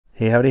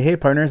Hey howdy hey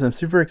partners, I'm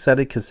super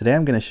excited because today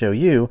I'm going to show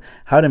you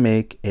how to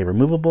make a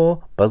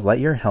removable Buzz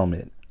Lightyear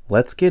helmet.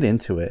 Let's get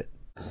into it.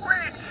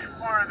 Reach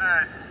for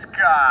the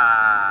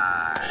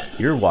sky!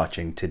 You're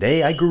watching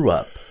Today I Grew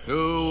Up.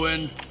 To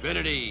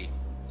infinity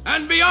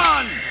and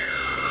beyond!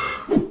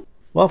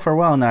 Well, for a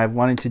while now I've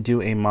wanted to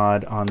do a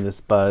mod on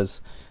this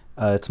Buzz.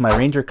 It's my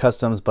Ranger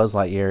Customs Buzz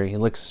Lightyear. He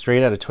looks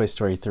straight out of Toy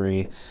Story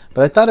 3.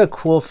 But I thought a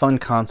cool, fun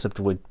concept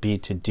would be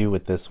to do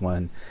with this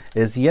one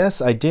is,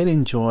 yes, I did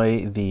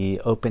enjoy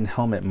the open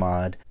helmet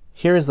mod.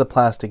 Here is the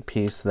plastic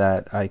piece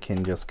that I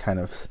can just kind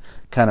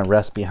of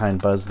rest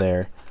behind Buzz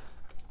there.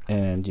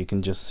 And you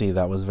can just see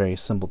that was very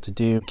simple to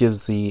do. It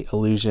gives the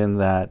illusion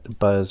that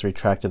Buzz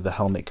retracted the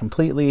helmet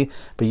completely,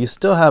 but you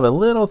still have a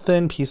little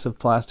thin piece of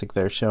plastic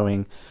there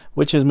showing,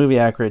 which is movie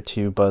accurate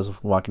to Buzz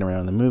walking around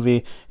in the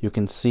movie. You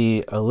can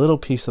see a little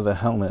piece of the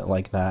helmet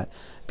like that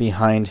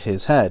behind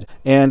his head.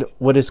 And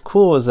what is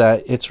cool is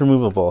that it's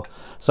removable.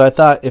 So I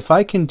thought if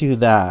I can do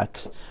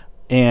that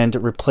and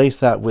replace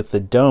that with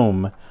the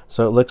dome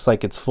so it looks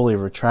like it's fully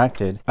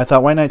retracted, I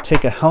thought why not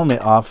take a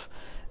helmet off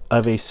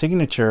of a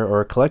signature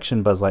or a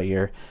collection Buzz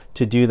Lightyear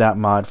to do that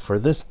mod for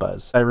this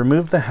Buzz. I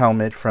removed the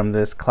helmet from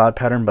this cloud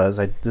pattern Buzz.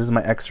 This is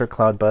my extra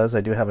cloud Buzz. I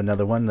do have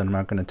another one that I'm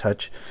not going to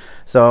touch.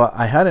 So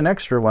I had an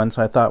extra one,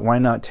 so I thought why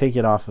not take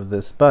it off of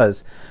this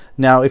Buzz.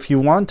 Now if you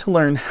want to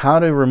learn how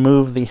to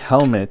remove the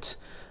helmet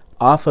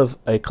off of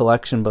a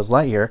collection Buzz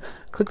Lightyear,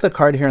 click the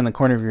card here in the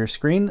corner of your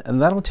screen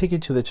and that'll take you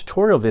to the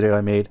tutorial video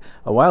I made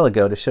a while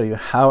ago to show you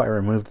how I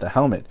removed the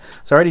helmet.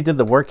 So I already did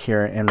the work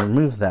here and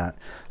removed that.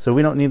 So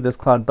we don't need this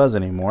cloud Buzz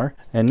anymore.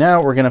 And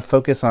now we're going to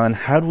focus on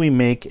how do we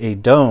make a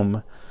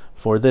dome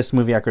for this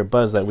movie accurate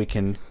Buzz that we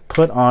can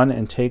put on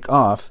and take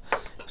off,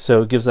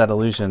 so it gives that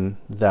illusion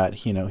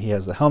that, you know, he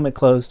has the helmet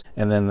closed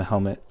and then the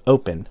helmet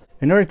open.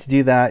 In order to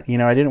do that, you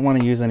know, I didn't want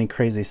to use any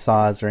crazy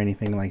saws or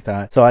anything like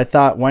that. So I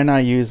thought, why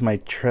not use my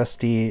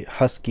trusty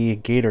Husky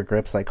gator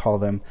grips, I call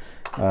them.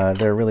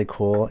 They're really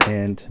cool,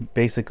 and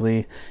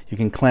basically you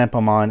can clamp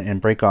them on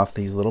and break off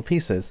these little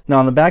pieces. Now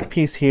on the back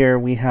piece here,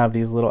 we have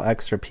these little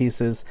extra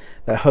pieces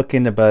that hook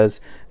into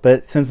Buzz,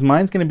 but since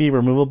mine's going to be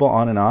removable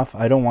on and off,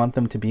 I don't want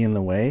them to be in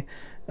the way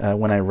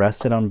when I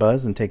rest it on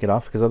Buzz and take it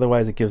off, because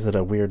otherwise it gives it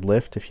a weird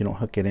lift if you don't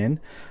hook it in.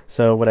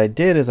 So what I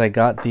did is I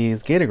got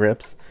these gator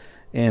grips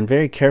and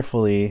very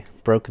carefully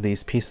broke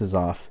these pieces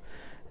off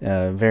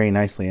very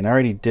nicely. And I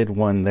already did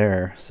one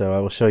there, so I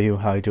will show you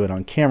how I do it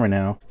on camera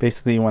now.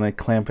 Basically you want to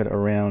clamp it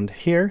around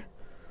here,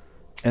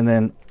 and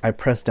then I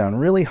press down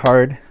really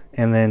hard,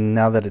 and then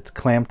now that it's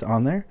clamped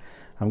on there,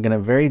 I'm going to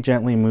very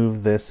gently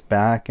move this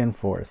back and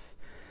forth.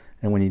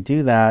 And when you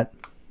do that,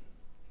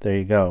 there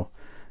you go.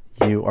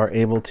 You are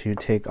able to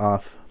take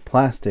off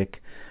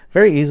plastic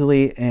very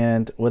easily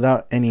and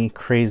without any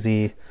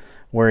crazy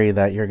worry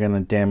that you're going to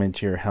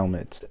damage your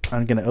helmet.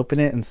 I'm going to open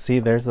it and see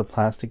there's the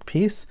plastic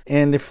piece,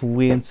 and if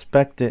we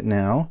inspect it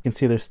now, you can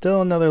see there's still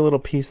another little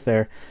piece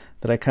there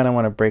that I kind of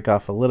want to break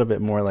off a little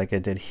bit more like I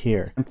did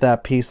here.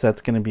 That piece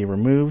that's going to be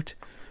removed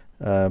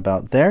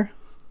about there,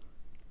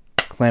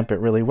 clamp it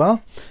really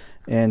well,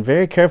 and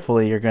very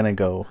carefully you're going to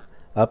go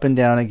up and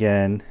down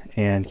again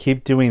and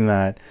keep doing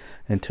that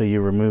until you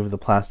remove the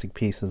plastic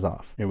pieces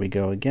off. Here we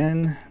go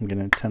again. I'm going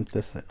to attempt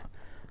this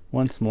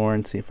once more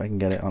and see if I can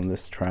get it on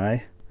this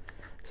try.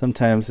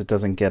 Sometimes it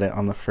doesn't get it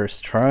on the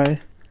first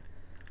try,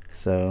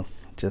 so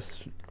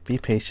just be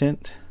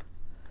patient,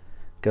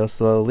 go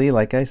slowly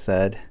like I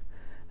said,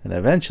 and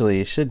eventually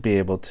you should be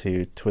able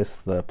to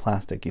twist the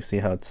plastic. You see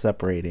how it's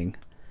separating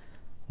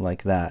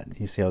like that.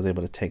 You see I was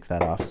able to take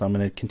that off, so I'm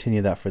going to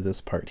continue that for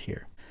this part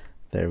here.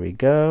 There we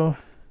go.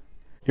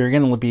 You're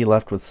going to be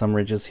left with some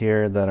ridges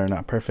here that are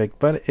not perfect,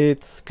 but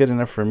it's good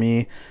enough for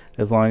me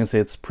as long as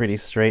it's pretty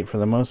straight for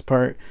the most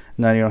part.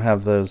 Now you don't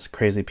have those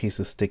crazy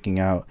pieces sticking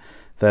out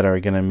that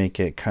are going to make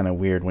it kind of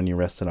weird when you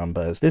rest it on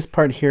Buzz. This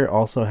part here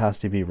also has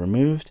to be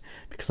removed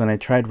because when I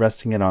tried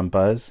resting it on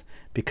Buzz,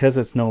 because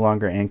it's no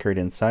longer anchored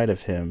inside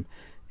of him,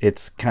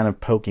 it's kind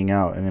of poking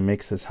out and it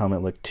makes this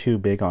helmet look too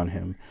big on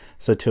him.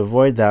 So to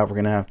avoid that, we're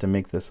going to have to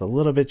make this a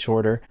little bit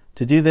shorter.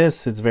 To do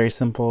this, it's very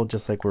simple,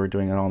 just like we were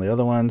doing on all the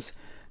other ones.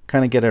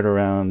 Kind of get it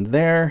around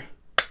there,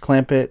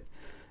 clamp it,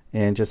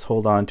 and just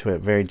hold on to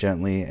it very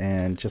gently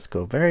and just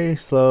go very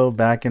slow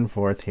back and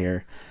forth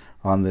here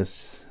on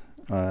this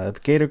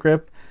gator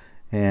grip,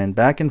 and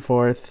back and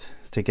forth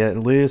to get it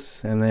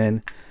loose, and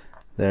then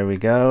there we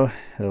go,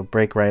 it'll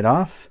break right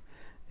off,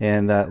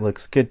 and that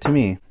looks good to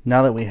me.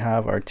 Now that we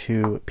have our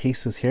two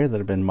pieces here that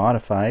have been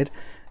modified,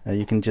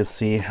 you can just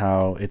see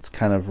how it's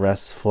kind of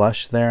rests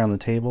flush there on the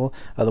table.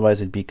 Otherwise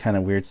it'd be kind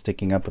of weird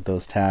sticking up with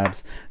those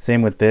tabs.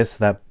 Same with this,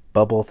 that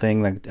bubble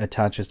thing that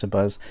attaches to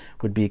Buzz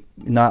would be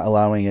not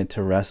allowing it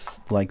to rest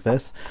like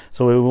this.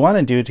 So what we want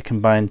to do to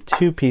combine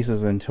two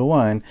pieces into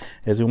one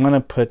is we want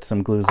to put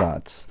some glue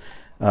zots.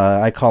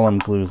 I call them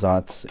glue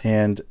zots,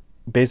 and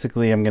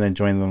basically I'm going to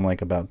join them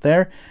like about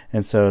there,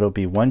 and so it'll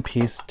be one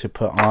piece to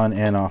put on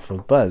and off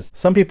of Buzz.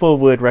 Some people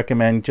would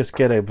recommend just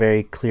get a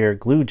very clear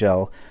glue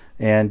gel,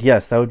 and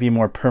yes, that would be a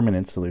more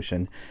permanent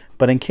solution.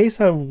 But in case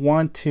I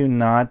want to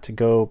not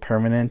go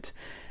permanent,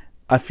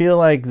 I feel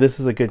like this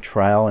is a good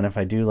trial, and if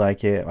I do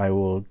like it, I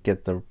will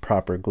get the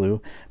proper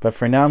glue. But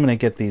for now, I'm going to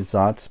get these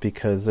Zots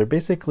because they're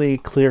basically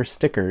clear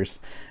stickers.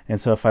 And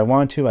so if I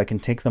want to, I can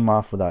take them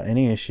off without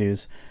any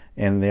issues,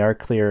 and they are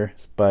clear.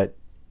 But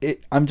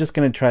I'm just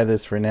going to try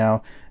this for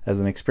now as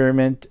an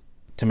experiment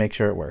to make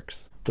sure it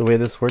works. The way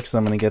this works is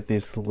I'm going to get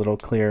these little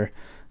clear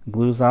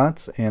glue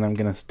Zots, and I'm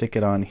going to stick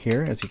it on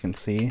here, as you can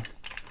see,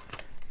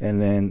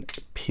 and then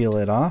peel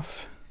it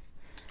off.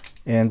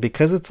 And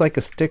because it's like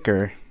a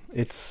sticker,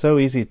 it's so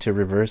easy to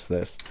reverse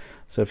this.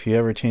 So if you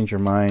ever change your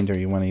mind or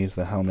you want to use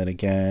the helmet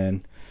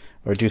again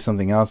or do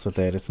something else with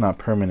it, it's not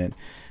permanent.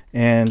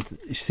 And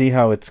you see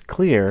how it's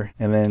clear,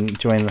 and then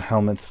join the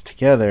helmets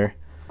together,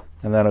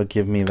 and that'll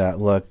give me that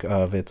look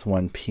of it's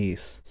one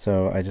piece.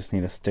 So I just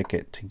need to stick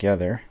it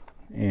together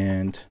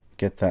and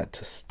get that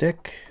to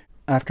stick.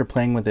 After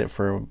playing with it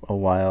for a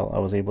while, I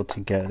was able to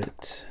get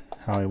it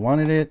how I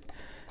wanted it,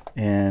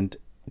 and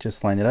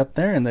just line it up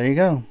there, and there you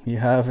go. You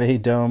have a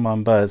dome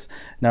on Buzz.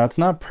 Now it's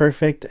not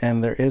perfect,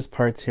 and there is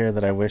parts here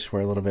that I wish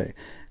were a little bit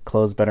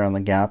closed better on the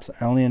gaps.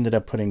 I only ended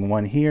up putting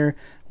one here,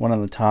 one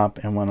on the top,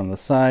 and one on the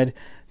side,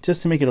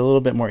 just to make it a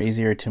little bit more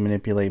easier to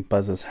manipulate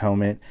Buzz's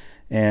helmet.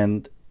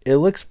 And it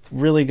looks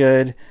really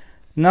good.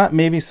 Not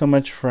maybe so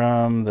much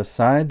from the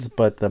sides,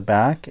 but the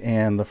back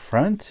and the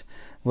front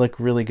look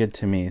really good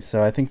to me.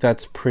 So I think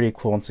that's pretty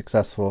cool and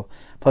successful.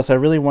 Plus, I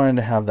really wanted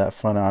to have that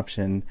fun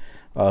option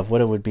of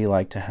what it would be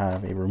like to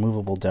have a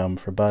removable dome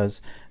for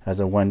Buzz as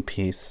a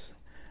one-piece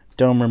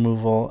dome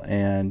removal.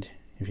 And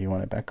if you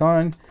want it back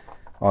on,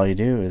 all you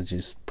do is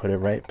just put it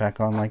right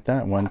back on like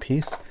that, one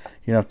piece.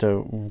 You don't have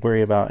to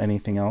worry about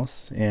anything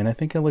else, and I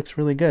think it looks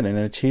really good, and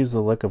it achieves the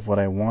look of what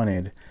I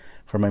wanted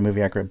for my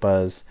movie accurate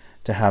Buzz,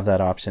 to have that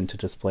option to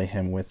display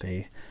him with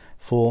a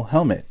full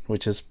helmet,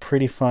 which is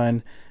pretty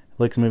fun.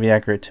 Looks movie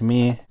accurate to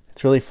me.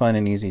 It's really fun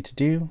and easy to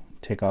do.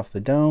 Take off the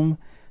dome,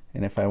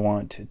 and if I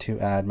want to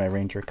add my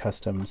Ranger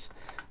Customs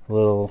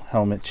little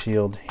helmet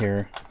shield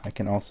here, I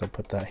can also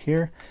put that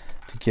here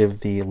to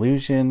give the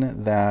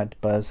illusion that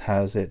Buzz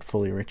has it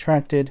fully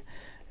retracted,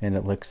 and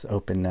it looks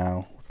open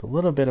now with a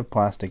little bit of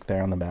plastic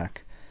there on the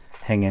back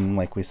hanging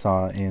like we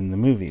saw in the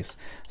movies.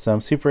 So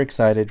I'm super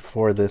excited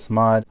for this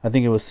mod. I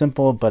think it was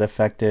simple but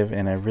effective,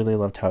 and I really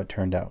loved how it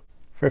turned out.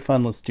 For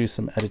fun, let's do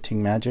some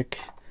editing magic.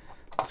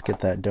 Let's get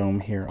that dome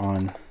here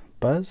on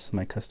Buzz,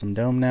 my custom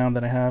dome now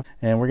that I have,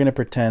 and we're going to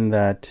pretend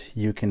that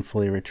you can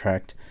fully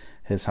retract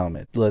his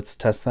helmet. Let's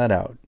test that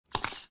out.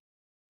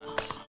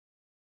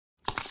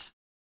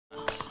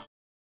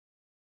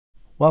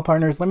 Well,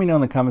 partners, let me know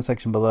in the comment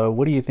section below,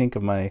 what do you think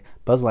of my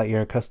Buzz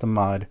Lightyear custom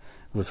mod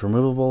with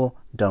removable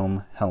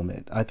dome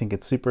helmet? I think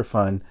it's super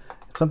fun.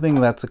 It's something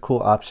that's a cool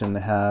option to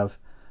have.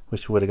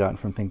 Wish we would have gotten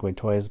from Thinkway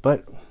Toys,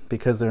 but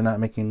because they're not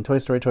making Toy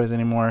Story toys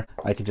anymore,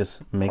 I could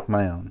just make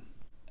my own.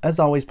 As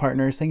always,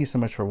 partners, thank you so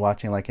much for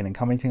watching, liking, and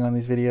commenting on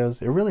these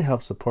videos. It really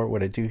helps support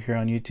what I do here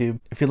on YouTube.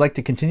 If you'd like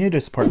to continue to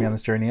support me on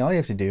this journey, all you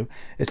have to do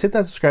is hit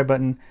that subscribe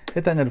button,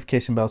 hit that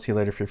notification bell, see you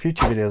later for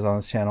future videos on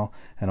this channel,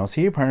 and I'll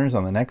see you, partners,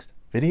 on the next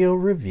video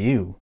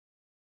review.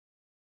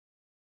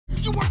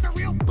 You want the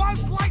real Buzz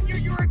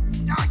Lightyear? You're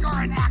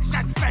an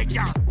action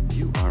figure.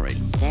 You are a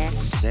sad,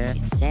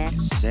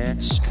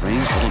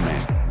 strange little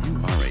man. You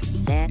are a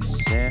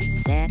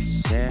sad,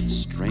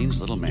 strange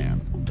little man.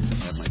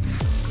 That might be.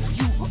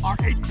 You are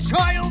a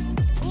child's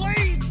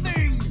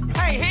plaything.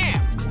 Hey,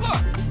 Ham,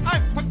 look,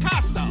 I'm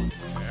Picasso.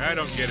 I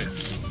don't get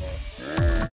it.